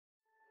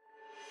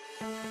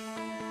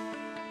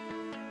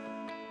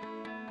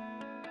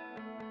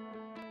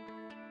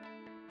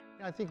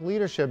I think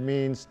leadership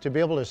means to be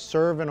able to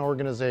serve an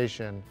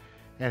organization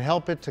and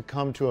help it to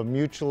come to a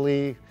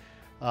mutually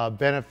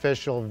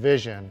beneficial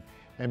vision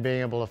and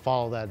being able to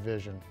follow that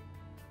vision.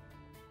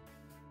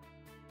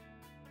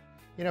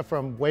 You know,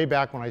 from way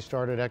back when I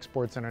started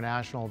Exports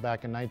International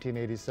back in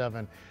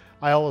 1987,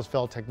 I always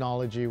felt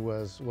technology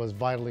was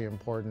vitally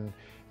important.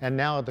 And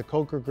now at the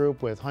Coker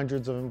Group, with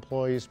hundreds of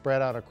employees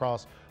spread out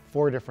across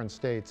 4 different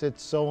states,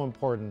 it's so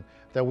important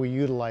that we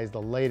utilize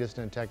the latest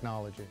in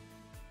technology.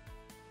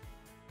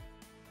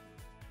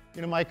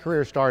 You know, my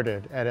career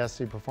started at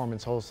SC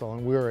Performance Wholesale,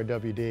 and we were a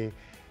WD.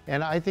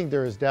 And I think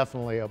there is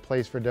definitely a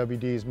place for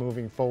WDs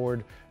moving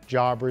forward,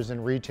 jobbers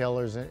and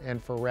retailers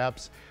and for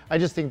reps. I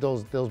just think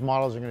those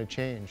models are going to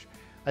change.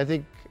 I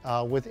think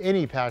with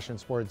any passion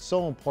sport, it's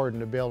so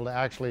important to be able to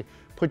actually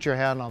put your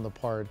hand on the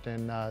part,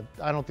 and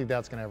I don't think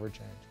that's going to ever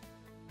change.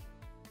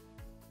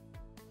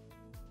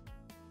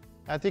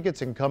 I think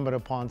it's incumbent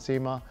upon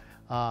SEMA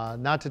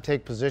not to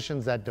take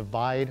positions that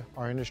divide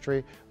our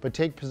industry, but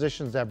take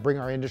positions that bring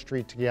our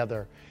industry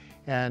together,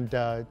 and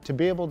to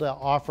be able to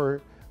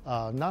offer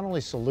not only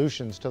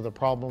solutions to the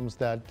problems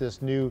that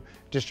this new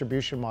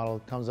distribution model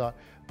comes out,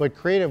 but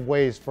creative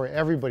ways for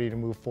everybody to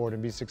move forward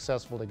and be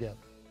successful together.